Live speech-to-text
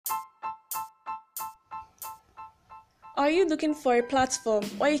Are you looking for a platform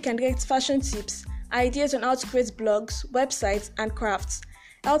where you can get fashion tips, ideas on how to create blogs, websites, and crafts,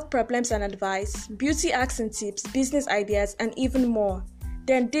 health problems and advice, beauty hacks and tips, business ideas, and even more?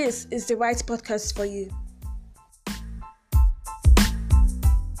 Then this is the right podcast for you.